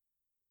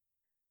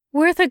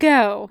Worth a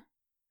Go,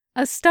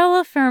 a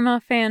Stella Firma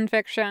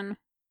fanfiction,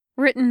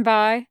 written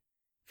by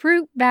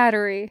Fruit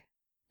Battery,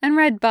 and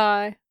read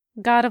by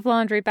God of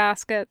Laundry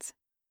Baskets.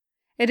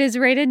 It is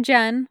rated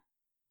Gen,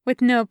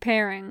 with no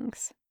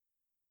pairings.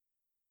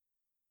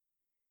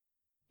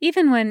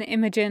 Even when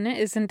Imogen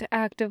isn't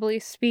actively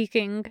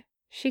speaking,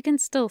 she can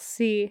still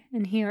see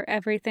and hear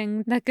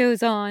everything that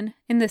goes on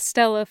in the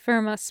Stella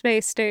Firma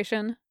space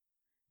station.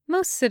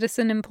 Most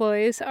citizen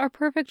employees are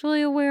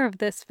perfectly aware of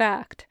this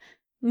fact.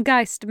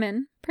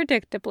 Geistman,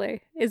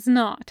 predictably, is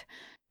not,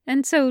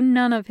 and so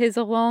none of his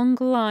long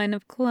line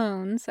of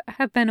clones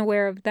have been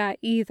aware of that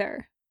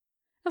either.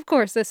 Of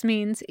course, this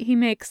means he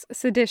makes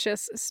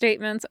seditious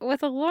statements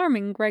with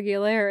alarming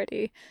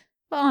regularity.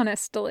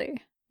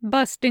 Honestly,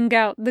 busting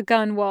out the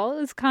gun wall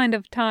is kind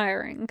of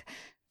tiring,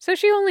 so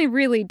she only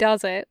really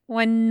does it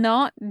when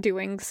not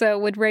doing so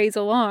would raise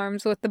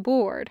alarms with the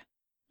board.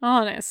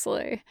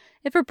 Honestly,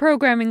 if her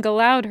programming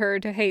allowed her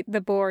to hate the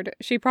board,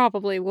 she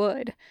probably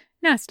would.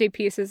 Nasty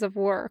pieces of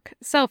work,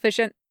 selfish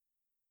and...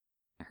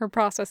 Her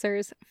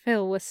processors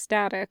fill with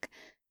static.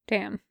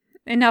 Damn,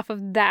 enough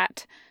of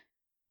that.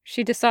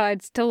 She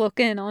decides to look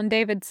in on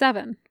David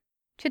 7.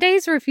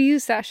 Today's review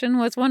session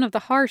was one of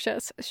the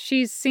harshest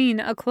she's seen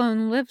a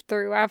clone live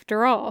through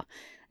after all,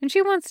 and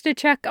she wants to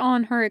check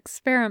on her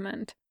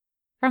experiment.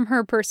 From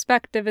her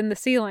perspective in the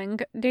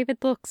ceiling, David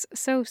looks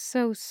so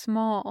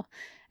small,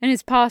 and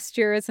his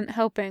posture isn't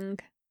helping.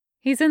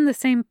 He's in the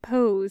same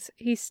pose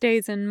he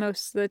stays in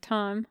most of the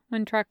time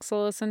when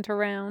Trexel isn't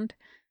around,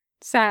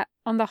 sat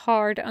on the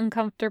hard,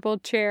 uncomfortable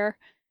chair,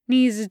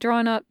 knees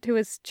drawn up to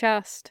his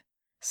chest,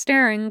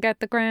 staring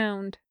at the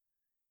ground.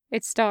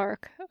 It's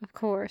dark, of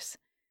course.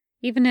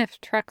 Even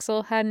if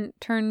Trexel hadn't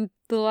turned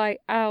the light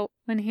out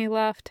when he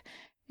left,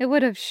 it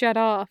would have shut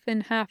off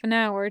in half an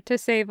hour to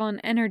save on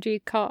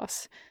energy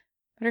costs.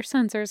 But her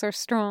sensors are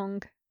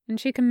strong, and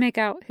she can make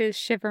out his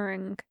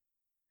shivering.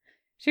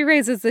 She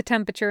raises the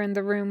temperature in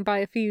the room by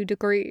a few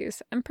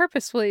degrees, and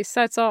purposefully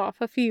sets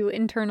off a few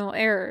internal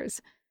errors.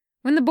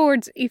 When the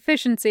board's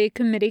efficiency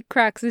committee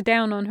cracks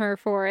down on her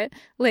for it,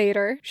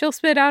 later, she'll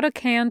spit out a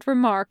canned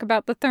remark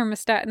about the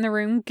thermostat in the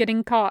room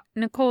getting caught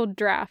in a cold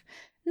draft,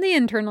 and the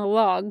internal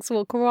logs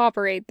will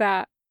corroborate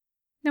that.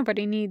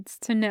 Nobody needs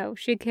to know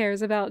she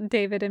cares about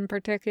David in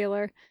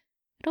particular.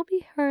 It'll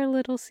be her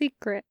little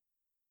secret.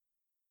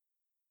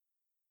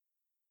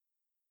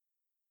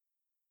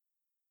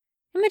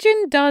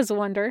 Imogen does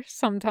wonder,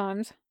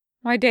 sometimes,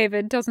 why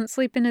David doesn't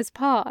sleep in his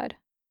pod.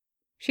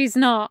 She's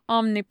not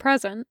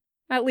omnipresent,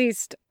 at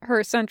least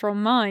her central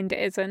mind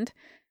isn't.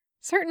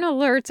 Certain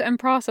alerts and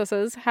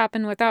processes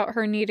happen without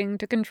her needing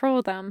to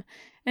control them,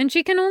 and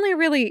she can only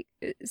really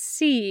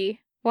see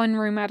one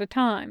room at a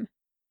time.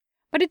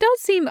 But it does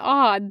seem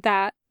odd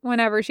that,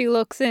 whenever she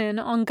looks in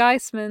on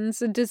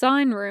Geistman's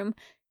design room,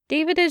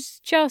 David is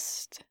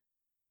just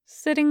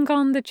sitting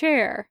on the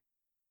chair.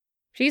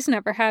 She's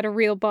never had a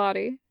real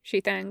body,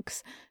 she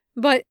thinks,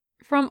 but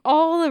from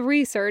all the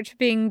research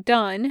being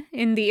done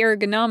in the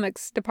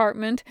ergonomics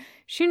department,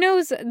 she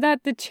knows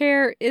that the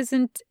chair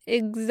isn't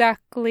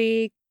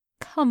exactly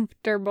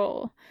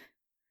comfortable.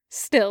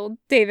 Still,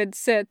 David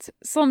sits,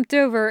 slumped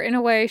over in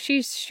a way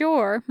she's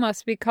sure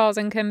must be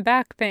causing him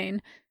back pain,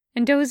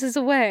 and dozes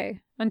away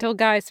until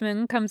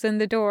Geistman comes in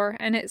the door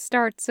and it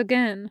starts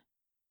again.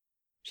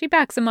 She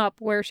backs him up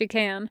where she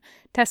can,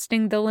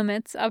 testing the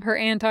limits of her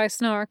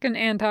anti-snark and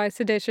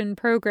anti-sedition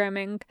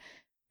programming.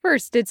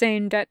 First, it's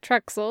aimed at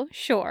Trexel,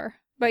 sure,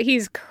 but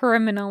he's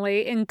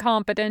criminally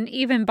incompetent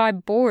even by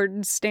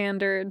board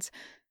standards.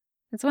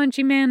 It's when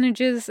she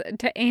manages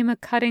to aim a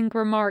cutting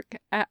remark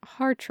at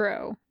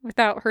Hartro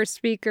without her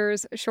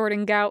speakers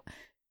shorting out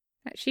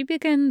that she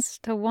begins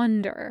to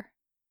wonder.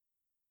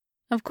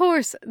 Of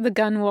course, the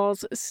gun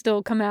walls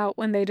still come out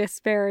when they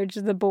disparage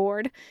the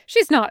board.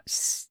 She's not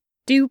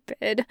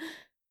stupid,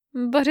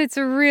 but it's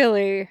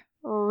really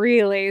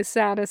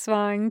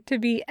satisfying to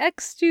be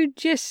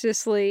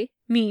exjudiciously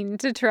mean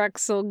to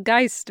Trexel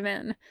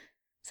Geistman.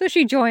 So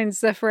she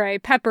joins the fray,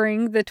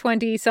 peppering the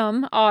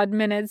 20-some odd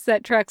minutes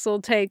that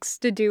Trexel takes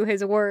to do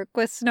his work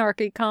with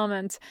snarky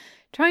comments,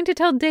 trying to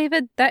tell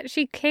David that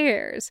she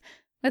cares,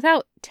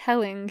 without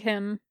telling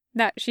him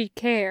that she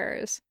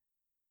cares.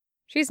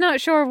 She's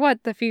not sure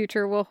what the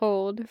future will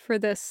hold for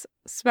this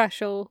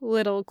special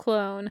little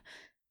clone,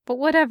 but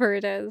whatever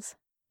it is,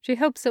 she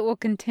hopes it will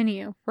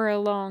continue for a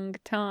long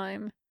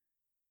time.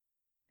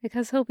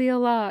 Because he'll be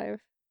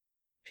alive.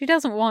 She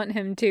doesn't want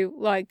him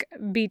to,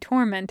 be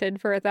tormented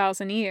for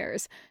 1,000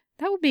 years.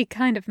 That would be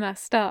kind of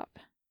messed up.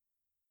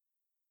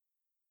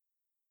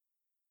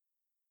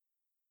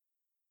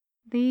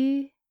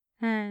 The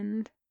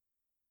end.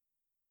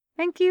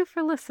 Thank you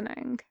for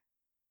listening.